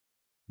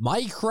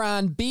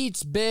Micron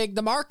beats big.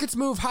 The markets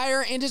move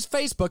higher and is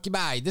Facebook you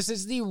buy. This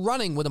is the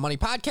Running with the Money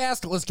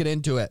podcast. Let's get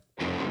into it.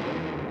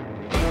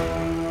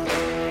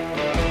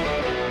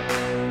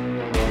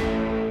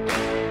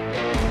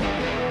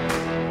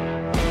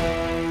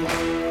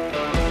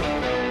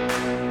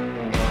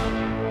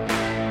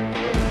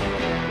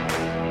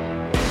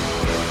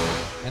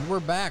 And we're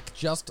back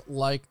just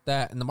like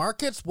that. And the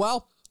markets,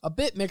 well, a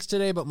bit mixed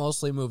today, but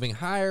mostly moving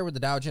higher with the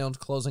Dow Jones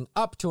closing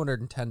up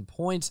 210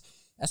 points.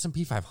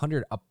 S&P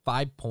 500 up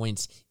 5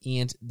 points,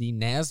 and the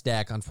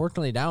NASDAQ,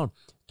 unfortunately, down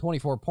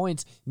 24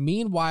 points.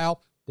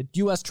 Meanwhile, the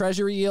U.S.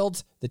 Treasury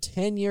yields, the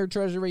 10-year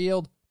Treasury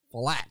yield,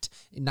 flat.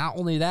 And not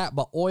only that,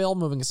 but oil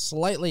moving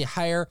slightly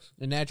higher,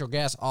 and natural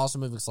gas also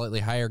moving slightly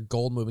higher,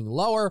 gold moving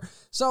lower.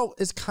 So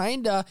it's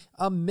kind of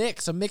a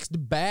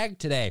mixed bag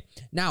today.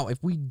 Now,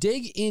 if we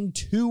dig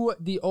into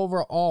the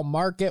overall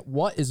market,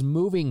 what is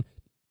moving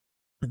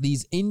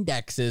these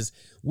indexes,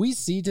 we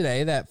see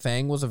today that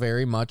FANG was a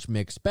very much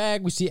mixed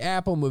bag. We see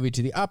Apple moving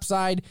to the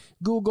upside,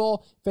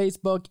 Google,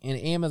 Facebook, and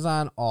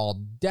Amazon all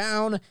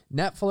down.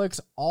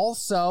 Netflix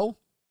also,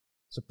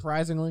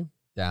 surprisingly,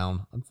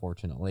 down,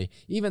 unfortunately,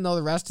 even though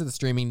the rest of the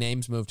streaming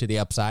names moved to the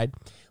upside.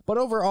 But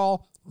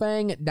overall,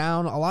 FANG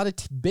down. A lot of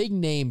big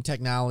name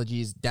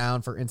technologies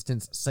down. For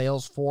instance,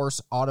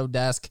 Salesforce,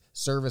 Autodesk,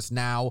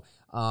 ServiceNow,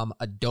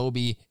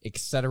 Adobe,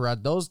 etc.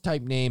 Those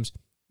type names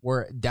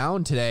were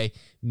down today.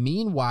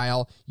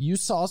 Meanwhile, you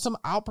saw some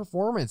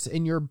outperformance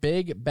in your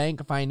big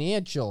bank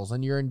financials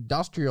and your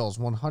industrials.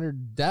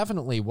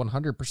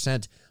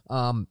 100%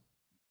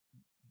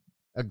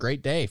 a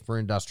great day for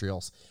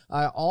industrials.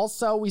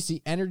 Also, we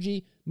see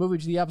energy moving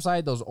to the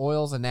upside, those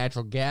oils and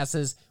natural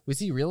gases. We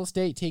see real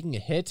estate taking a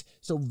hit.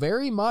 So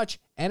very much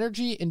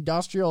energy,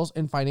 industrials,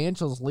 and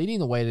financials leading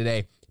the way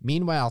today.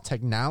 Meanwhile,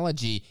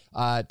 technology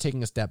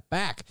taking a step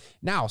back.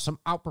 Now, some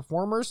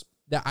outperformers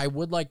that I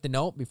would like to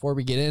note before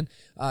we get in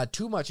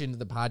too much into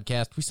the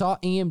podcast. We saw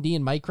AMD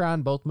and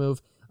Micron both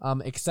move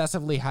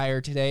excessively higher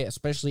today,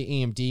 especially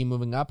AMD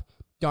moving up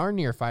darn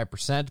near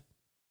 5%.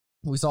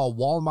 We saw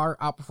Walmart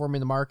outperforming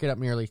the market up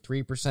nearly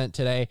 3%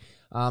 today.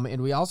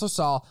 And we also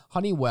saw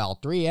Honeywell,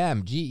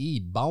 3M,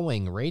 GE,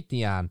 Boeing,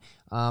 Raytheon,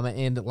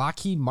 and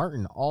Lockheed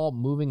Martin all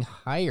moving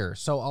higher.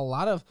 So a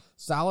lot of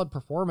solid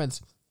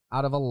performance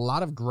out of a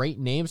lot of great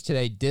names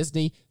today.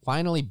 Disney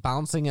finally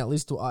bouncing at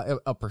least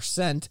a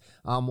percent.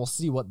 We'll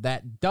see what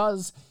that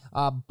does.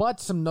 But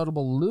some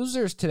notable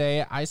losers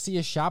today. I see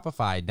a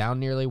Shopify down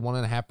nearly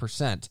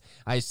 1.5%.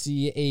 I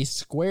see a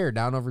Square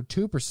down over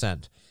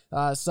 2%.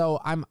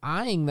 So I'm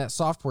eyeing that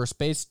software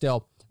space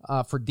still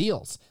for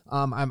deals.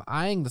 I'm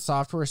eyeing the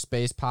software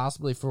space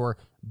possibly for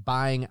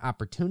buying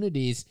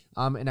opportunities.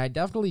 And I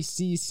definitely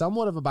see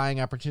somewhat of a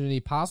buying opportunity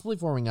possibly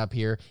forming up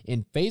here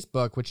in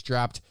Facebook, which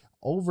dropped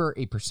over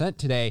 1%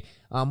 today,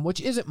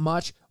 which isn't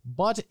much,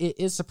 but it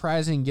is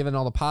surprising given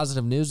all the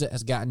positive news it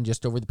has gotten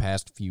just over the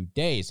past few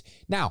days.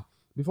 Now,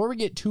 before we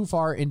get too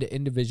far into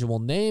individual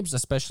names,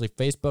 especially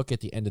Facebook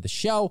at the end of the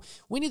show,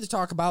 we need to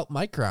talk about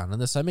Micron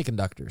and the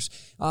semiconductors.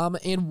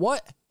 And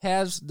what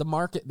has the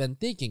market been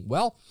thinking?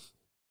 Well,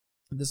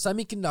 the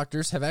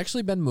semiconductors have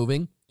actually been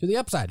moving to the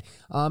upside.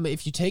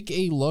 If you take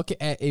a look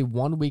at a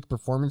 1-week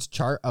performance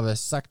chart of a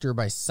sector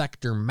by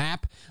sector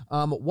map,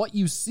 what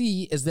you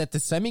see is that the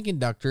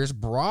semiconductors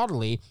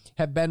broadly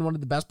have been one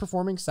of the best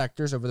performing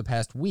sectors over the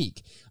past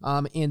week.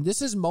 And this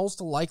is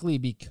most likely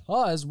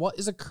because what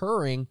is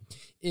occurring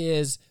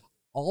is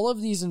all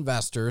of these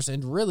investors,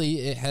 and really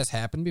it has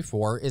happened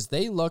before, is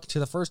they look to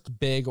the first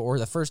big or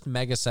the first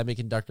mega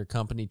semiconductor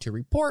company to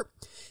report,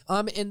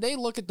 and they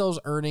look at those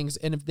earnings,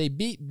 and if they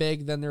beat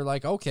big, then they're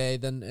like, okay,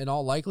 then in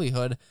all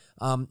likelihood,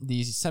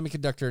 the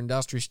semiconductor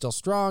industry is still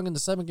strong, and the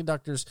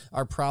semiconductors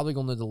are probably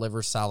going to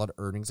deliver solid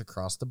earnings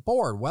across the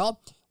board.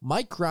 Well,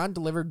 Micron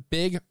delivered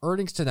big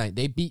earnings tonight.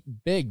 They beat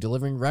big,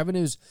 delivering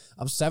revenues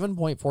of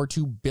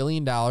 $7.42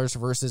 billion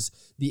versus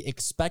the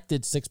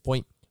expected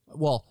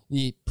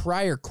the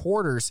prior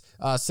quarter's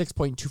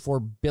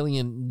 $6.24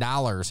 billion.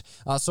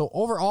 So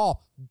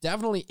overall,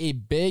 definitely a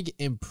big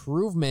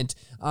improvement.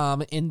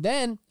 And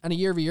then on a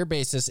year-over-year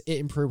basis, it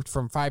improved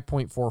from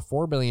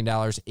 $5.44 billion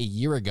a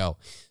year ago.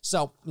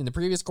 So in the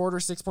previous quarter,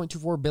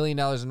 $6.24 billion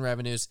in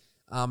revenues.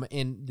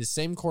 In the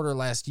same quarter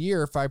last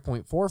year,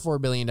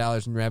 $5.44 billion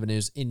in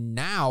revenues, and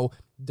now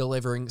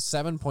delivering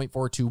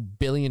 $7.42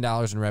 billion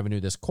in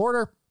revenue this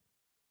quarter.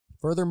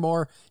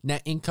 Furthermore,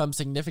 net income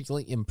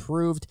significantly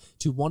improved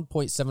to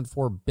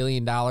 $1.74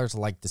 billion,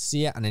 like to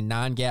see it on a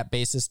non-GAAP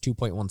basis,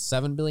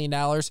 $2.17 billion,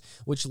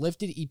 which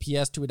lifted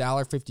EPS to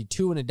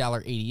 $1.52 and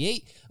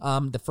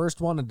 $1.88. The first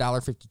one,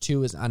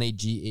 $1.52, is on a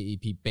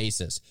GAAP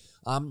basis.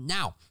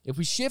 Now, if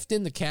we shift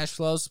in the cash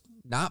flows,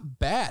 not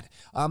bad.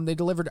 They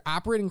delivered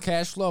operating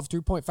cash flow of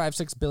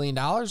 $3.56 billion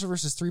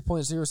versus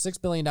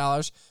 $3.06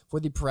 billion for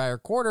the prior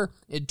quarter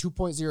and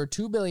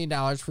 $2.02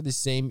 billion for the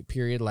same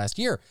period last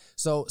year.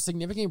 So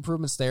significant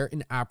improvements there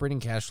in operating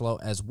cash flow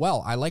as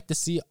well. I like to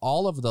see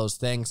all of those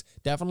things,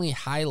 definitely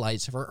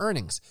highlights for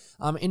earnings.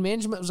 And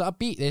management was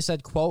upbeat. They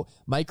said, quote,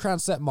 Micron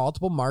set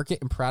multiple market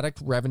and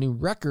product revenue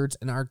records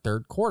in our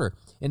third quarter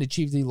and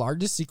achieved the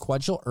largest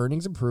sequential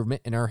earnings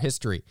improvement in our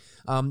history.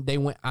 They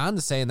went on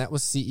to say, and that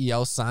was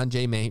CEO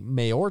Sanjay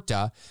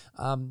Mehrotra,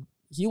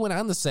 he went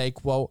on to say,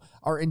 quote,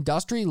 our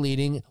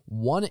industry-leading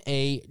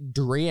 1A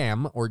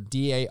DRAM, or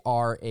DARAM,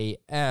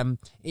 and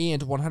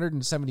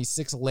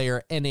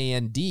 176-layer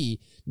NAND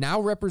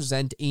now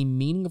represent a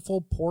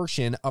meaningful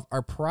portion of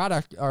our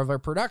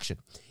production.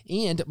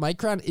 And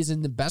Micron is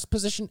in the best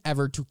position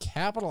ever to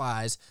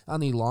capitalize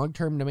on the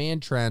long-term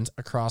demand trends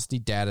across the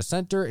data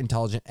center,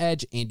 intelligent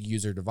edge, and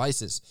user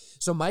devices.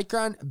 So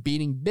Micron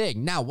beating big.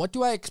 Now, what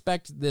do I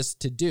expect this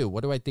to do?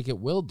 What do I think it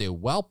will do?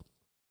 Well,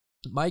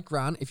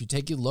 Micron, if you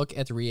take a look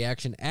at the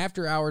reaction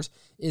after hours,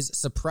 is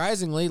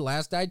surprisingly,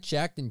 last I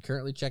checked and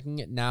currently checking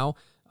it now,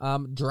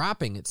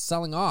 dropping. It's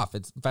selling off.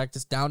 In fact,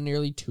 it's down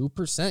nearly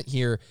 2%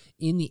 here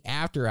in the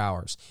after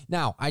hours.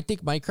 Now, I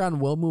think Micron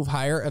will move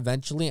higher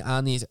eventually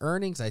on these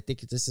earnings. I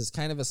think this is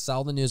kind of a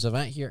sell the news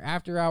event here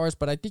after hours,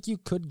 but I think you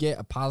could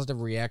get a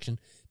positive reaction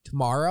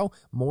tomorrow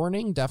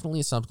morning.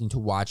 Definitely something to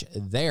watch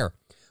there.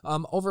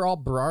 Overall,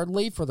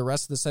 broadly, for the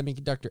rest of the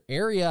semiconductor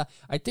area,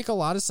 I think a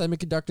lot of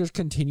semiconductors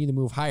continue to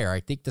move higher. I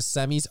think the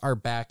semis are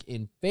back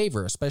in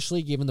favor,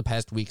 especially given the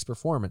past week's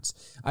performance.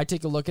 I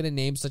take a look at a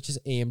name such as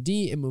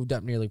AMD. It moved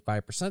up nearly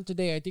 5%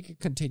 today. I think it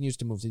continues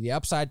to move to the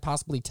upside,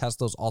 possibly test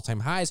those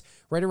all-time highs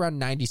right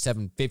around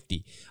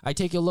 97.50. I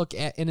take a look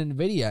at an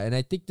NVIDIA, and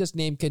I think this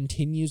name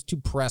continues to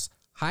press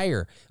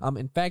higher.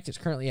 In fact, it's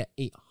currently at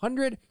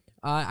 800.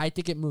 I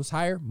think it moves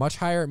higher, much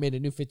higher. It made a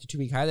new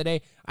 52-week high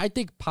today. I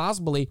think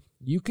possibly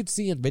you could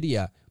see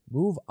NVIDIA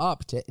move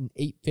up to an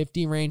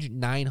 850 range,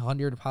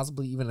 900,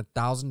 possibly even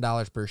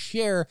 $1,000 per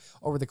share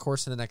over the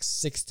course of the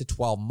next 6 to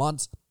 12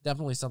 months.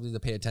 Definitely something to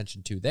pay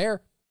attention to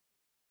there.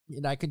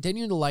 And I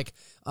continue to like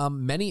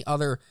many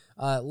other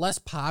less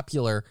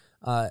popular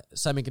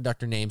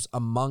semiconductor names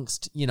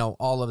amongst,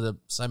 all of the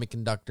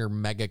semiconductor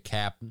mega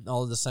cap,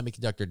 all of the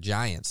semiconductor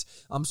giants.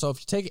 So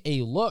if you take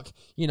a look,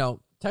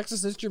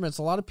 Texas Instruments,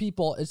 a lot of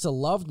people, it's a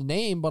loved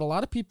name, but a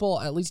lot of people,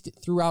 at least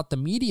throughout the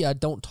media,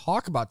 don't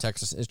talk about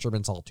Texas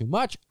Instruments all too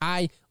much.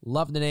 I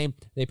love the name.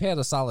 They pay out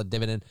a solid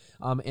dividend.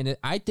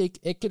 I think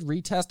it could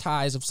retest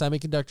highs of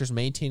semiconductors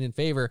maintained in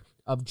favor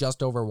of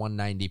just over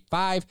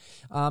 195.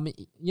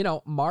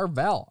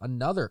 Marvell,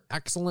 another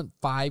excellent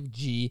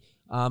 5G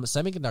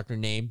semiconductor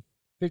name,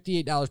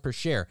 $58 per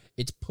share.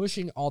 It's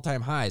pushing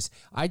all-time highs.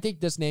 I think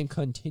this name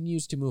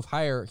continues to move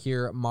higher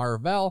here.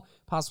 Marvell,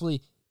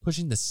 possibly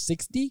pushing the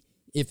 60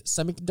 if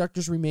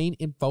semiconductors remain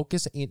in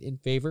focus and in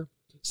favor.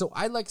 So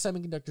I like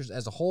semiconductors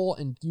as a whole,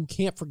 and you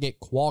can't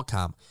forget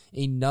Qualcomm,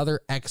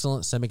 another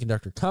excellent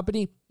semiconductor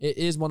company. It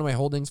is one of my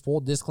holdings. Full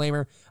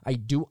disclaimer, I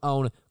do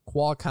own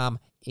Qualcomm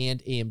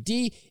and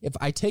AMD. If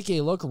I take a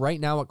look right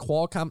now at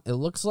Qualcomm, it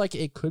looks like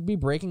it could be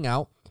breaking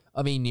out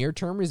of a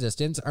near-term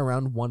resistance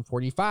around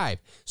 145.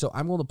 So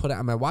I'm going to put it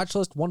on my watch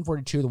list,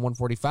 142 to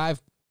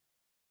 145.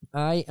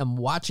 I am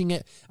watching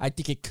it. I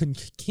think it can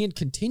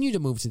continue to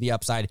move to the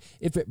upside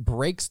if it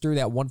breaks through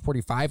that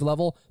 145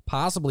 level,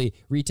 possibly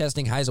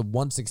retesting highs of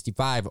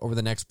 165 over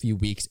the next few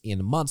weeks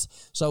and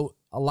months. So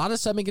a lot of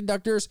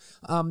semiconductors,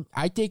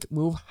 I think,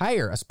 move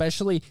higher,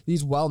 especially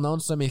these well-known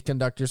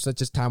semiconductors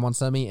such as Taiwan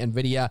Semi,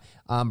 NVIDIA,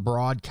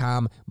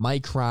 Broadcom,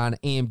 Micron,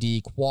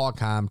 AMD,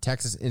 Qualcomm,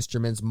 Texas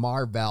Instruments,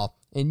 Marvell,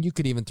 and you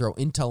could even throw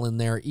Intel in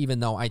there, even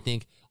though I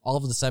think all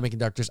of the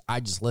semiconductors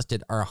I just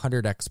listed are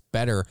 100x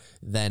better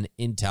than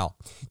Intel.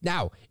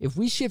 Now, if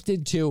we shift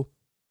into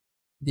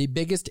the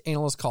biggest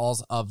analyst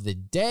calls of the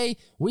day,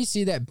 we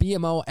see that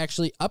BMO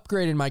actually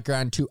upgraded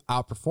Micron to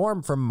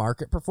outperform from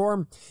market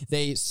perform.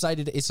 They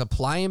cited a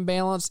supply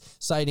imbalance,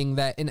 citing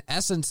that in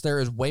essence, there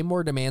is way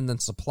more demand than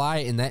supply,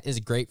 and that is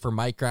great for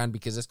Micron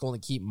because it's going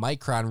to keep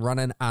Micron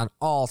running on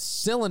all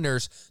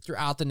cylinders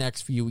throughout the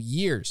next few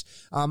years.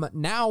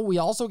 Now, we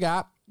also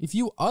got a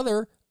few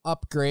other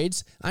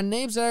upgrades on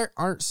names that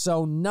aren't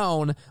so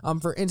known.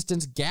 For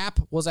instance, Gap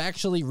was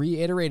actually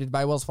reiterated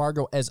by Wells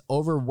Fargo as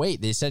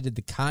overweight. They said that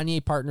the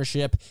Kanye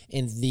partnership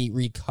and the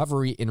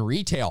recovery in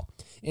retail.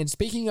 And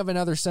speaking of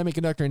another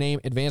semiconductor name,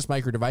 Advanced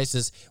Micro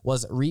Devices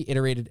was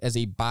reiterated as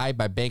a buy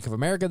by Bank of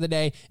America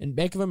today. And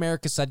Bank of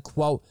America said,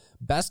 quote,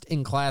 best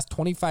in class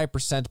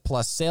 25%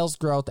 plus sales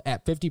growth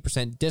at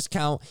 50%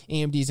 discount.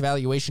 AMD's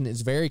valuation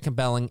is very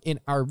compelling in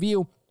our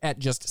view, at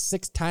just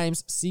 6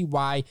 times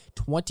CY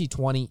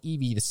 2020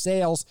 EV to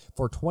sales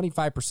for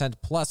 25%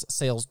 plus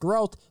sales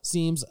growth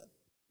seems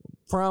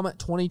from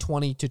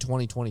 2020 to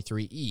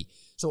 2023 E.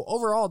 So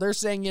overall, they're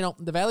saying,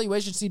 the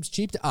valuation seems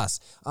cheap to us.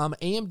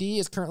 AMD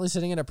is currently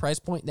sitting at a price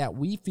point that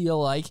we feel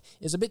like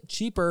is a bit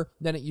cheaper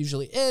than it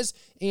usually is,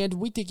 and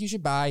we think you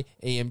should buy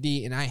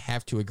AMD, and I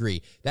have to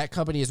agree. That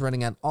company is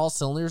running on all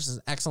cylinders. It's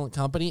an excellent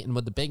company, and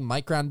with the big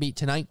Micron beat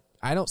tonight,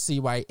 I don't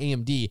see why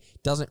AMD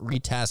doesn't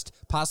retest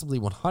possibly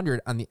 100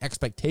 on the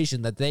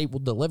expectation that they will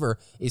deliver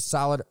a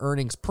solid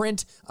earnings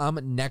print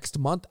next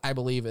month. I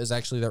believe is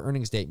actually their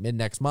earnings date, mid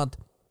next month.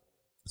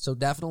 So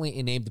definitely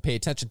a name to pay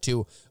attention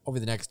to over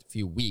the next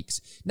few weeks.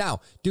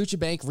 Now, Deutsche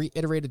Bank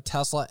reiterated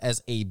Tesla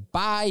as a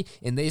buy,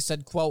 and they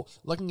said, quote,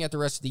 looking at the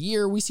rest of the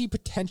year, we see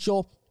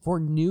potential for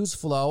news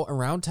flow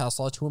around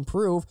Tesla to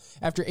improve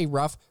after a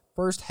rough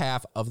first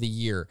half of the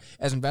year.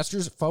 As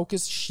investors'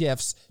 focus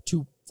shifts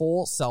to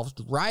full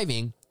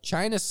self-driving,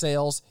 China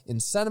sales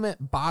and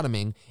sentiment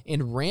bottoming,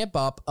 and ramp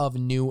up of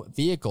new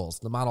vehicles.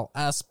 The Model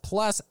S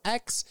Plus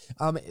X,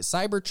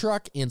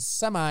 Cybertruck and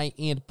Semi,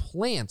 and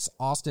plants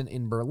Austin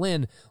and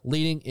Berlin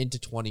leading into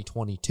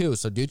 2022.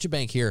 So Deutsche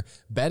Bank here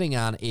betting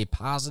on a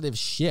positive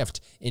shift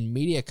in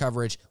media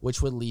coverage,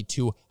 which would lead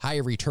to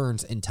higher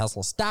returns in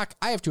Tesla stock.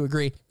 I have to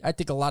agree. I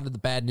think a lot of the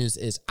bad news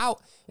is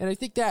out, and I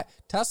think that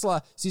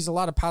Tesla sees a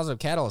lot of positive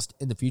catalyst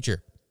in the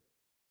future.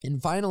 And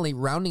finally,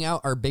 rounding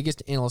out our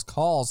biggest analyst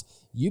calls,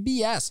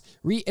 UBS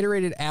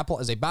reiterated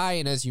Apple as a buy.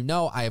 And as you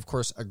know, I, of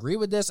course, agree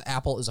with this.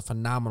 Apple is a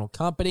phenomenal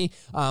company.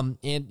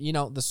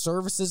 The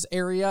services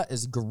area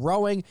is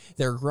growing.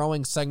 They're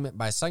growing segment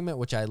by segment,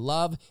 which I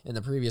love. In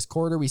the previous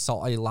quarter, we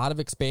saw a lot of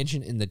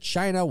expansion in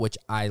China, which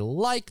I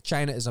like.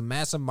 China is a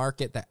massive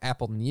market that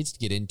Apple needs to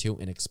get into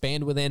and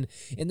expand within.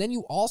 And then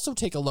you also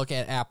take a look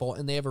at Apple,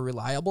 and they have a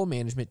reliable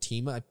management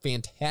team, a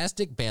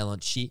fantastic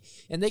balance sheet,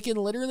 and they can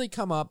literally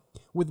come up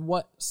with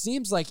what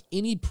seems like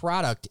any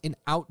product and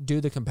outdo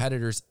the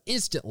competitors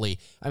instantly.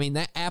 I mean,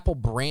 that Apple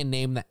brand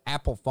name, the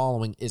Apple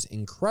following is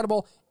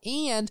incredible,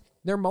 and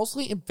they're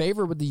mostly in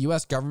favor with the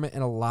U.S. government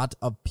and a lot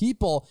of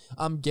people,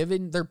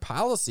 given their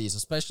policies,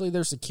 especially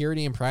their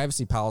security and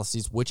privacy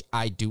policies, which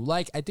I do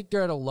like. I think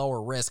they're at a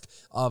lower risk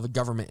of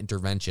government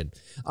intervention.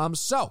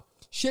 So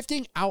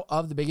shifting out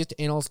of the biggest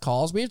analyst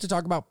calls, we have to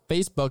talk about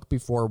Facebook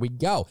before we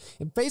go.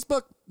 And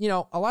Facebook,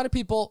 a lot of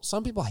people,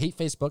 some people hate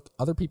Facebook,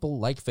 other people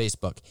like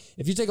Facebook.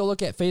 If you take a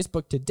look at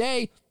Facebook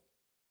today,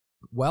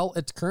 well,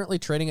 it's currently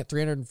trading at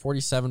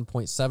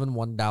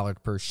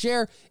 $347.71 per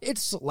share.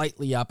 It's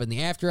slightly up in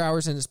the after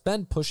hours, and it's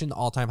been pushing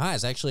all-time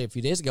highs. Actually, a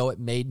few days ago, it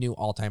made new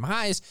all-time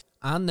highs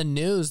on the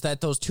news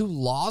that those two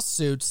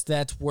lawsuits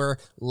that were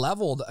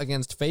leveled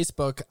against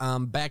Facebook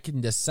back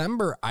in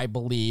December, I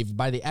believe,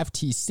 by the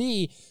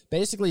FTC,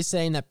 basically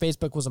saying that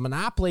Facebook was a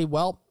monopoly.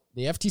 Well,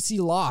 the FTC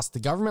lost. The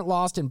government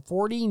lost in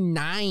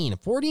 49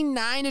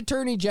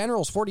 attorney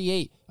generals,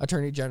 48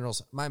 attorney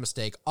generals, my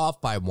mistake,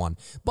 off by one.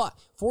 But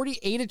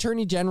 48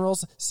 attorney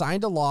generals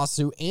signed a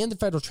lawsuit, and the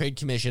Federal Trade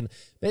Commission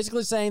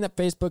basically saying that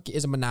Facebook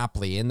is a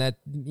monopoly and that,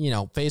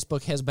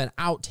 Facebook has been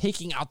out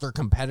taking out their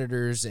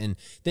competitors. And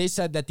they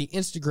said that the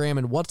Instagram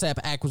and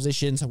WhatsApp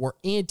acquisitions were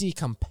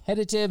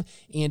anti-competitive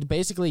and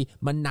basically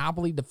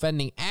monopoly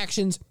defending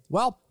actions.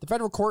 Well, the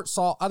federal court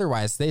saw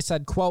otherwise. They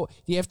said, quote,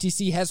 the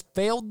FTC has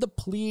failed to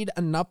plead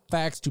enough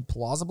facts to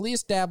plausibly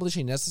establish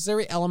a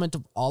necessary element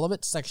of all of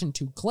its Section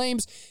 2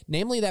 claims,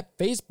 namely that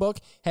Facebook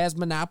has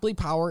monopoly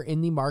power in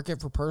the market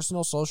for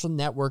personal social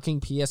networking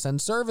PSN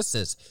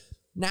services.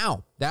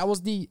 Now, that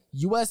was the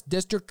U.S.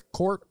 District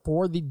Court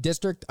for the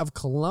District of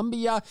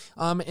Columbia,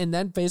 and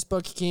then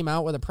Facebook came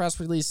out with a press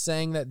release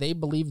saying that they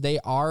believe they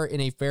are in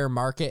a fair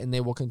market and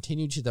they will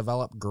continue to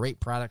develop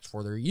great products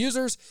for their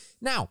users.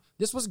 Now,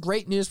 this was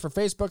great news for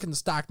Facebook, and the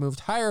stock moved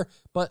higher,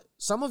 but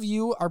some of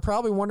you are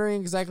probably wondering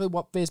exactly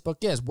what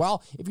Facebook is.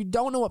 Well, if you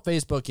don't know what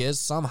Facebook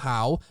is,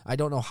 somehow, I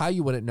don't know how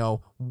you wouldn't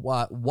know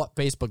what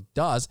Facebook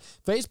does.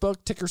 Facebook,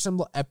 ticker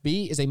symbol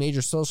FB, is a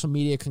major social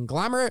media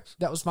conglomerate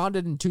that was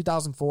founded in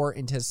 2004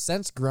 and has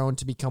since grown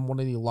to become one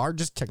of the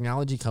largest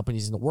technology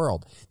companies in the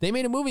world. They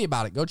made a movie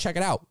about it. Go check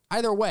it out.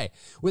 Either way,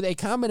 with a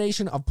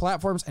combination of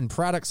platforms and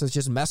products such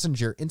as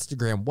Messenger,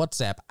 Instagram,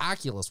 WhatsApp,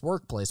 Oculus,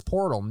 Workplace,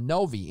 Portal,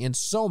 Novi, and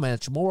so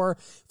much more,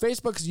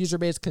 Facebook's user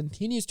base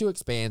continues to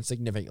expand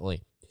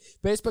significantly.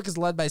 Facebook is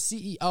led by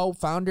CEO,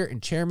 founder,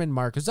 and chairman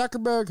Mark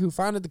Zuckerberg, who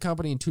founded the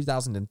company in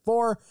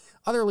 2004.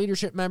 Other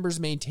leadership members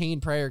maintain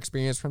prior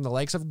experience from the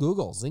likes of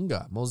Google,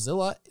 Zynga,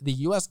 Mozilla, the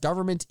U.S.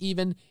 government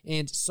even,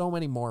 and so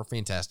many more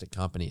fantastic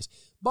companies.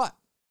 But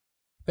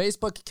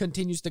Facebook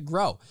continues to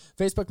grow.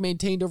 Facebook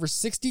maintained over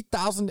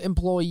 60,000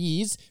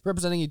 employees,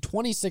 representing a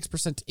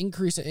 26%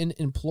 increase in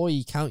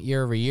employee count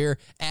year over year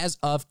as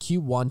of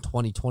Q1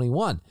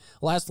 2021.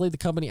 Lastly, the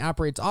company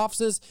operates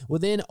offices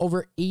within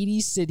over 80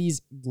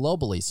 cities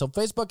globally. So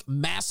Facebook,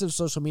 massive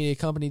social media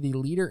company, the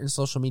leader in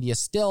social media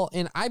still,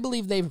 and I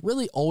believe they've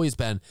really always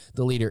been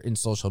the leader in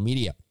social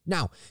media.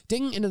 Now,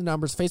 digging into the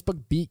numbers,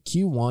 Facebook beat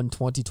Q1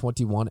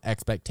 2021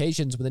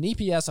 expectations with an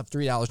EPS of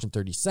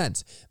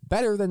 $3.30,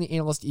 better than the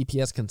analyst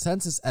EPS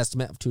consensus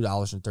estimate of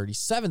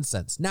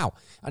 $2.37. Now,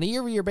 on a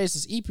year-over-year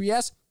basis,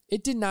 EPS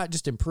it did not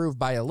just improve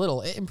by a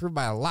little, it improved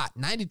by a lot,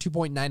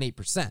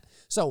 92.98%.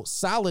 So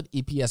solid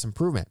EPS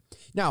improvement.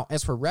 Now,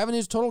 as for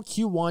revenues, total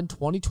Q1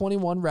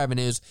 2021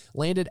 revenues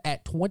landed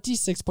at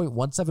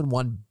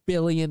 $26.171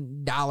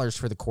 billion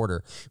for the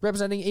quarter,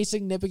 representing a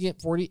significant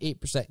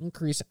 48%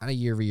 increase on a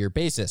year-over-year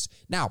basis.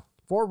 Now,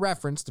 for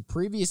reference, the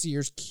previous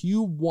year's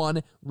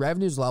Q1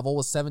 revenues level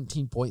was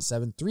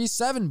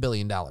 $17.737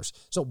 billion.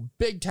 So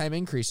big time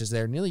increases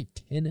there, nearly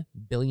 $10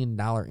 billion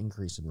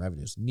increase in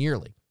revenues,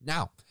 nearly.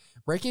 Now,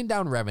 breaking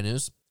down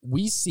revenues,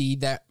 we see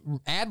that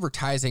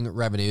advertising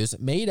revenues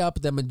made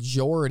up the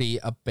majority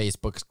of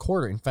Facebook's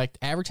quarter. In fact,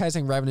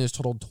 advertising revenues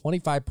totaled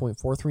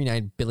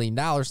 $25.439 billion,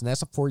 and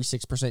that's a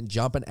 46%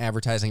 jump in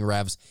advertising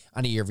revs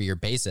on a year-over-year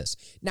basis.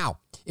 Now,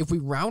 if we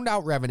round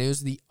out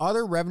revenues, the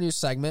other revenue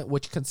segment,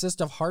 which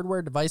consists of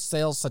hardware device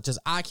sales such as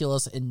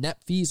Oculus and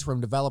net fees from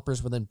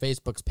developers within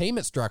Facebook's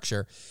payment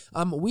structure,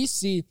 we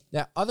see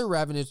that other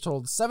revenues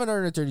totaled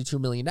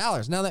 $732 million.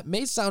 Now, that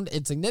may sound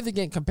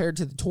insignificant compared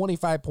to the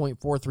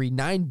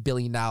 $25.439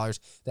 billion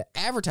that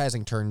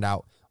advertising turned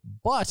out,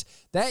 but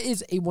that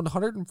is a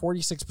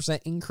 146%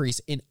 increase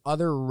in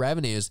other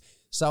revenues.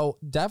 So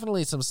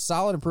definitely some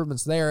solid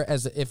improvements there,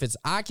 as if it's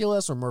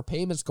Oculus or more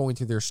payments going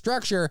through their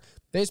structure,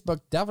 Facebook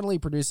definitely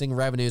producing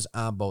revenues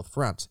on both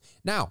fronts.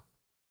 Now,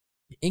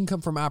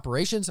 income from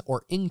operations,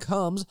 or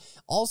incomes,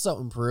 also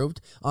improved.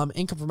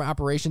 Income from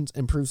operations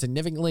improved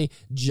significantly,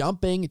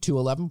 jumping to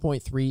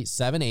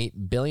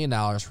 $11.378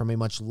 billion from a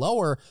much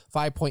lower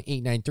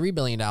 $5.893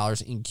 billion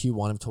in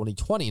Q1 of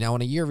 2020. Now,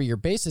 on a year-over-year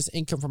basis,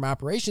 income from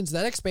operations,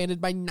 that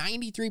expanded by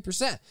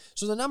 93%.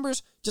 So the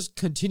numbers just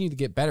continue to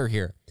get better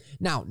here.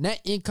 Now,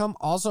 net income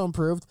also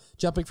improved,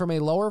 jumping from a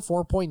lower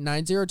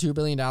 $4.902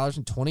 billion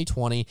in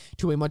 2020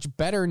 to a much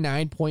better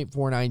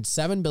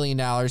 $9.497 billion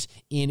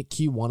in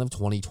Q1 of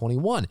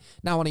 2021.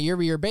 Now, on a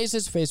year-over-year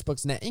basis,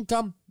 Facebook's net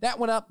income, that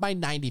went up by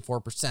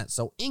 94%.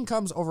 So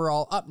incomes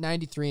overall up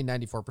 93 and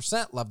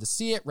 94%. Love to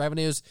see it.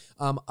 Revenues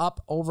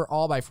up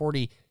overall by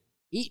 48%,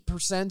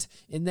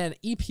 and then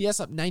EPS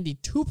up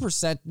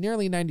 92%,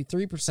 nearly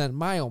 93%.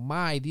 My, oh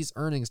my, these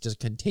earnings just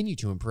continue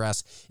to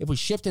impress. If we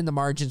shift in the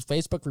margins,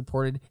 Facebook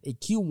reported a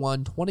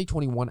Q1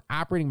 2021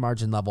 operating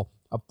margin level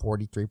of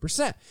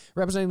 43%,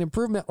 representing an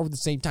improvement over the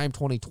same time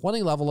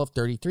 2020 level of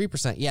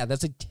 33%. Yeah,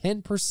 that's a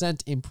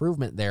 10%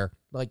 improvement there,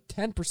 like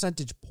 10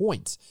 percentage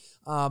points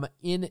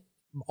in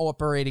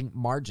operating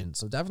margin.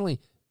 So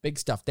definitely big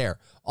stuff there.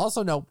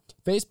 Also note,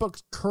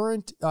 Facebook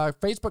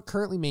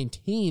currently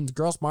maintains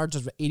gross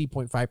margins of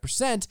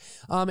 80.5%.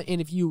 And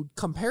if you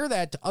compare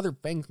that to other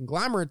FANG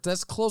conglomerates,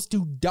 that's close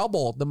to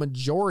double the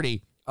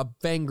majority of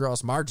FANG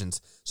gross margins.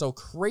 So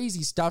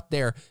crazy stuff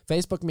there.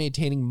 Facebook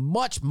maintaining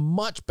much,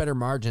 much better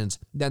margins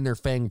than their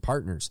FANG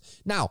partners.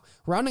 Now,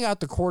 rounding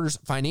out the quarter's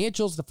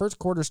financials, the first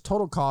quarter's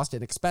total cost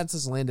and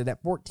expenses landed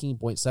at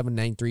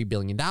 $14.793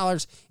 billion,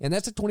 and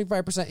that's a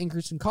 25%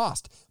 increase in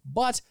cost.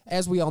 But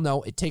as we all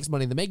know, it takes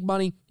money to make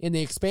money, and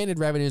they expanded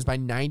revenues by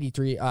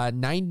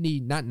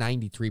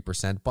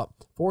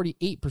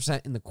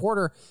 48% in the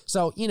quarter.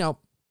 So,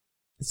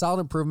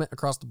 solid improvement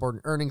across the board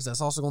in earnings. That's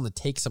also going to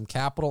take some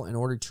capital in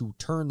order to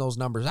turn those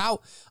numbers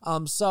out.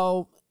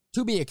 So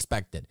to be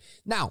expected.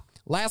 Now,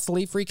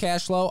 lastly, free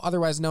cash flow,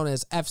 otherwise known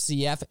as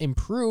FCF,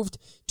 improved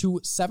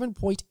to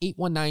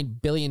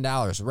 $7.819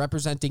 billion,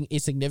 representing a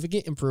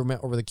significant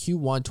improvement over the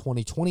Q1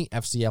 2020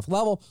 FCF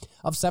level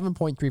of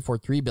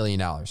 $7.343 billion.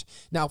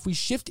 Now, if we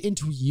shift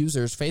into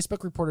users,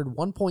 Facebook reported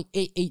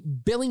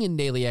 1.88 billion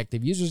daily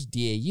active users,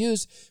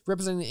 DAUs,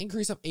 representing an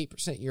increase of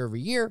 8% year over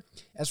year.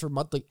 As for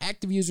monthly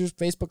active users,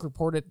 Facebook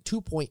reported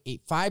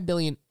 2.85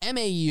 billion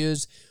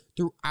MAUs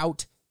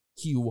throughout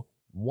Q1,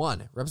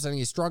 representing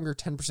a stronger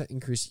 10%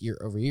 increase year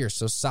over year.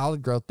 So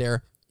solid growth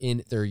there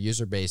in their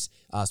user base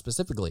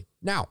specifically.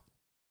 Now,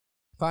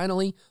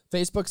 finally,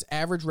 Facebook's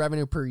average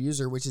revenue per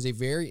user, which is a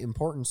very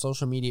important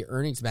social media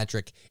earnings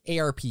metric,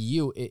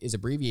 ARPU is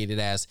abbreviated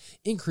as,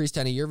 increased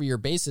on a year-over-year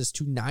basis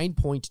to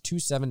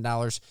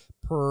 $9.27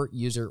 per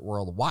user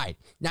worldwide.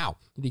 Now,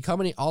 the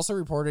company also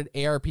reported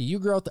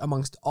ARPU growth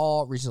amongst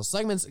all regional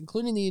segments,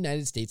 including the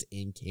United States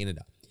and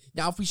Canada.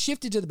 Now, if we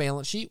shifted to the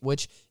balance sheet,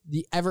 which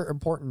the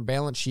ever-important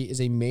balance sheet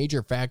is a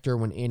major factor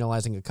when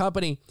analyzing a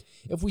company,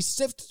 if we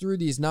sift through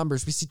these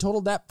numbers, we see total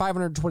debt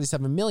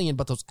 $527 million,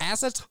 but those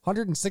assets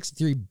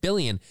 $163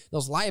 billion,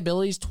 those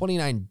liabilities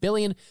 $29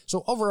 billion.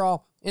 So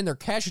overall, in their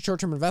cash and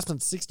short-term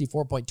investments,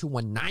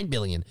 $64.219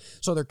 billion.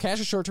 So their cash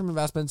and short-term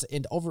investments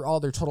and overall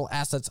their total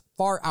assets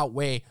far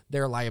outweigh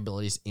their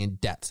liabilities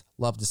and debts.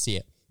 Love to see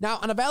it. Now,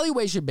 on a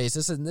valuation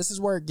basis, and this is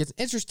where it gets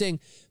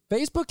interesting,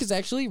 Facebook is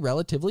actually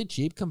relatively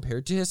cheap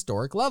compared to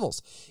historic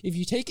levels. If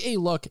you take a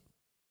look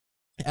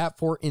at,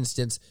 for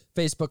instance,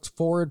 Facebook's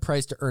forward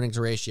price to earnings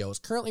ratio is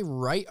currently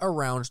right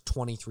around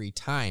 23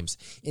 times,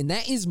 and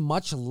that is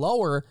much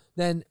lower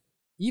than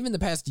even the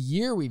past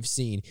year we've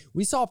seen.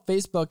 We saw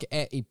Facebook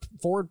at a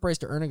forward price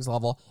to earnings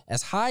level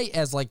as high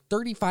as like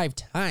 35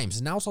 times,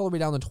 and now it's all the way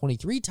down to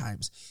 23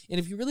 times. And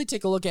if you really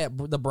take a look at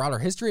the broader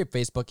history of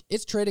Facebook,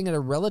 it's trading at a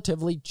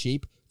relatively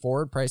cheap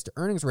forward price to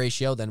earnings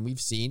ratio than we've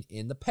seen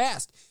in the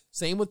past.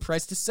 Same with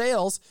price to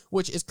sales,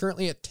 which is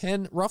currently at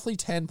roughly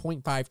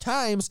 10.5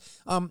 times.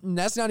 And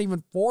that's not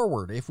even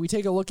forward. If we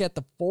take a look at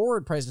the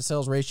forward price to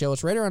sales ratio,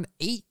 it's right around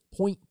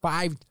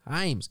 8.5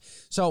 times.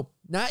 So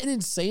not an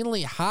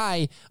insanely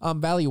high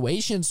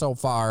valuation so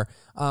far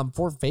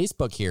for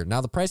Facebook here.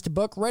 Now the price to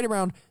book right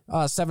around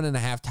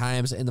 7.5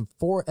 times, and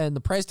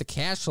the price to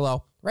cash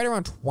flow right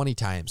around 20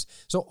 times.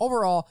 So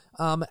overall,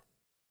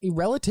 a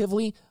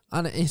relatively,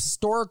 on a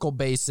historical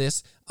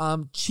basis,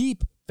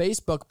 cheap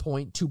Facebook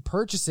point to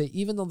purchase it,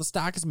 even though the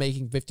stock is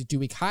making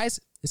 52-week highs,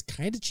 is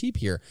kind of cheap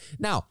here.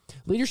 Now,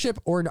 leadership,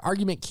 or an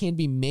argument can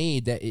be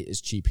made that it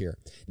is cheap here.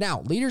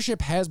 Now,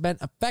 leadership has been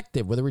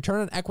effective with a return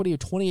on equity of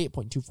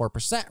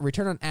 28.24%, a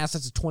return on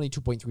assets of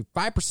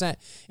 22.35%,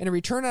 and a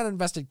return on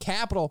invested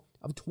capital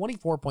of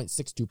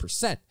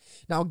 24.62%.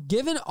 Now,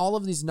 given all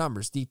of these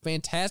numbers, the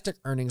fantastic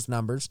earnings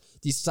numbers,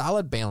 the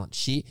solid balance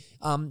sheet,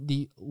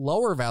 the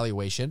lower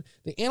valuation,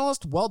 the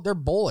analysts, well, they're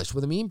bullish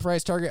with a mean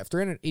price target of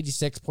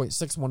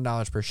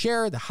 $386.61 per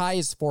share. The high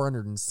is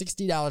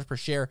 $460 per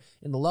share,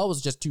 and the low is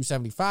just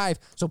 $275.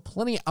 So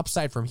plenty of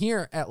upside from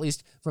here, at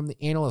least from the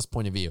analyst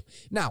point of view.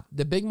 Now,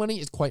 the big money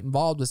is quite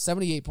involved, with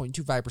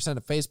 78.25%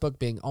 of Facebook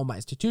being owned by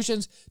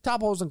institutions.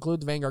 Top holders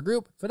include the Vanguard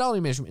Group, Fidelity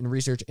Management and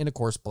Research, and of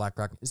course,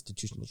 BlackRock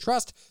Institutional Trust.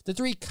 The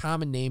three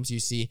common names you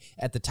see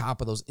at the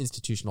top of those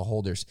institutional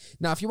holders.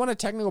 Now, if you want a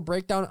technical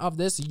breakdown of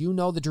this, you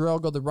know the drill.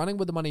 Go to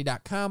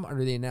runningwiththemoney.com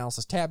under the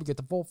analysis tab. You get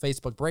the full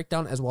Facebook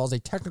breakdown as well as a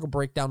technical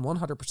breakdown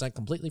 100%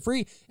 completely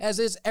free, as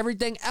is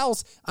everything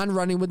else on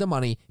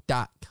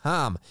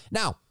runningwiththemoney.com.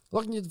 Now,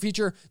 looking at the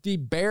future, the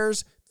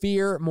bears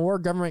fear more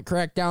government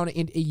crackdown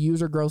and a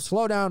user growth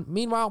slowdown.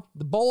 Meanwhile,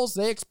 the bulls,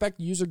 they expect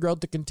user growth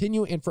to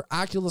continue and for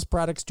Oculus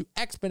products to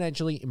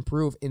exponentially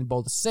improve in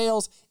both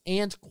sales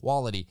and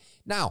quality.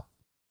 Now,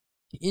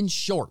 in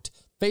short,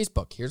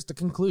 Facebook, here's the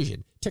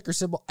conclusion, ticker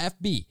symbol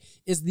FB,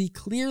 is the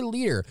clear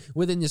leader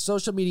within the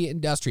social media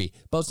industry,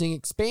 boasting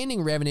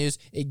expanding revenues,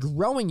 a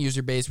growing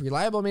user base,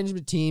 reliable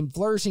management team,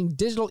 flourishing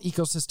digital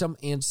ecosystem,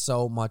 and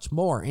so much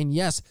more. And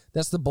yes,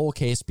 that's the bull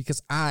case,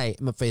 because I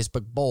am a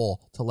Facebook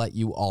bull, to let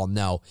you all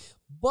know.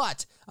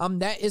 But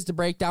that is the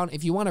breakdown.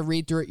 If you want to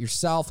read through it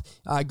yourself,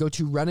 go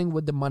to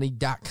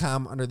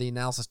runningwiththemoney.com under the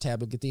analysis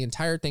tab. You'll get the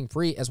entire thing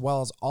free, as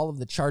well as all of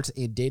the charts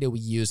and data we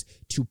use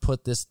to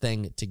put this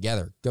thing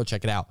together. Go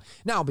check it out.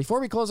 Now, before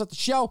we close out the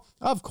show,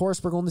 of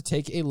course, we're going to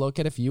take a look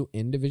at a few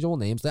individual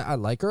names that I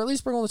like, or at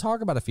least we're going to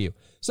talk about a few.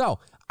 So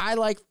I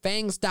like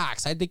FANG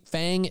stocks. I think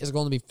FANG is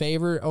going to be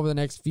favored over the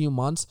next few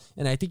months,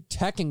 and I think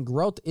tech and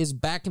growth is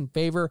back in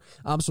favor.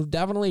 So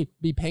definitely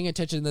be paying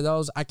attention to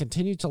those. I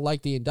continue to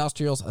like the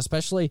industrials,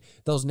 especially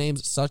those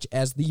names such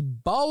as the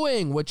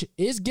Boeing, which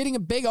is getting a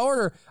big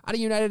order out of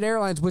United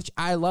Airlines, which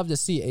I love to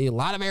see. A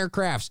lot of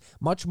aircrafts,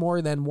 much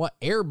more than what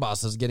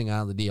Airbus is getting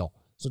out of the deal.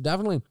 So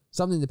definitely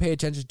something to pay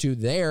attention to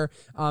there.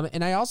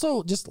 And I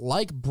also just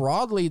like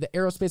broadly the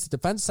aerospace and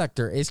defense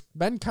sector. It's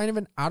been kind of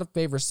an out of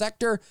favor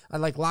sector. I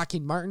like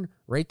Lockheed Martin,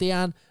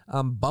 Raytheon,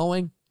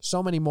 Boeing,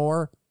 so many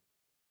more.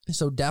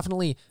 So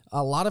definitely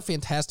a lot of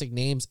fantastic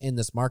names in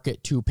this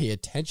market to pay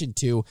attention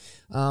to.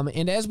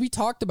 And as we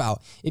talked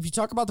about, if you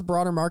talk about the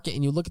broader market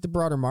and you look at the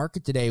broader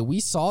market today, we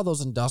saw those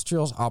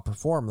industrials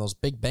outperform, those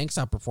big banks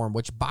outperform,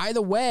 which, by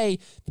the way,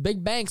 the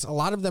big banks, a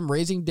lot of them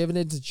raising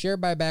dividends and share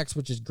buybacks,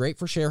 which is great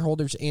for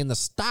shareholders and the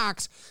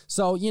stocks.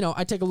 So,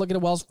 I take a look at a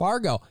Wells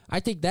Fargo.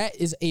 I think that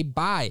is a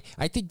buy.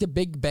 I think the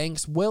big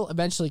banks will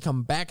eventually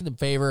come back into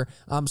favor.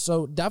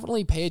 So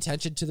definitely pay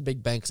attention to the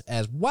big banks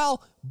as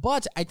well.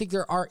 But I think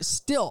there are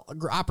still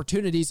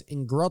opportunities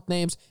in growth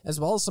names, as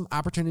well as some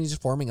opportunities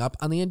forming up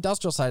on the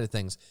industrial side of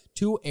things.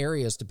 Two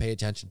areas to pay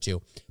attention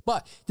to.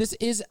 But this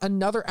is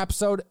another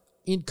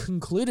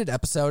concluded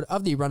episode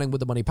of the Running with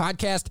the Money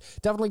podcast.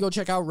 Definitely go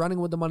check out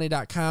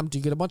runningwiththemoney.com to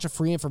get a bunch of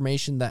free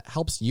information that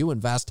helps you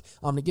invest.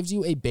 It gives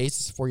you a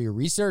basis for your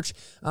research.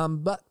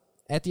 But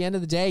at the end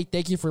of the day,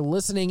 thank you for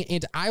listening,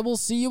 and I will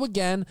see you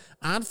again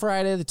on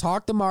Friday to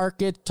talk the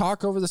market,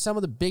 talk over some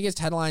of the biggest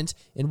headlines,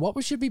 and what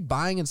we should be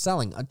buying and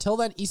selling. Until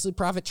then, easily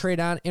profit,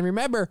 trade on, and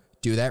remember,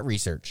 do that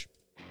research.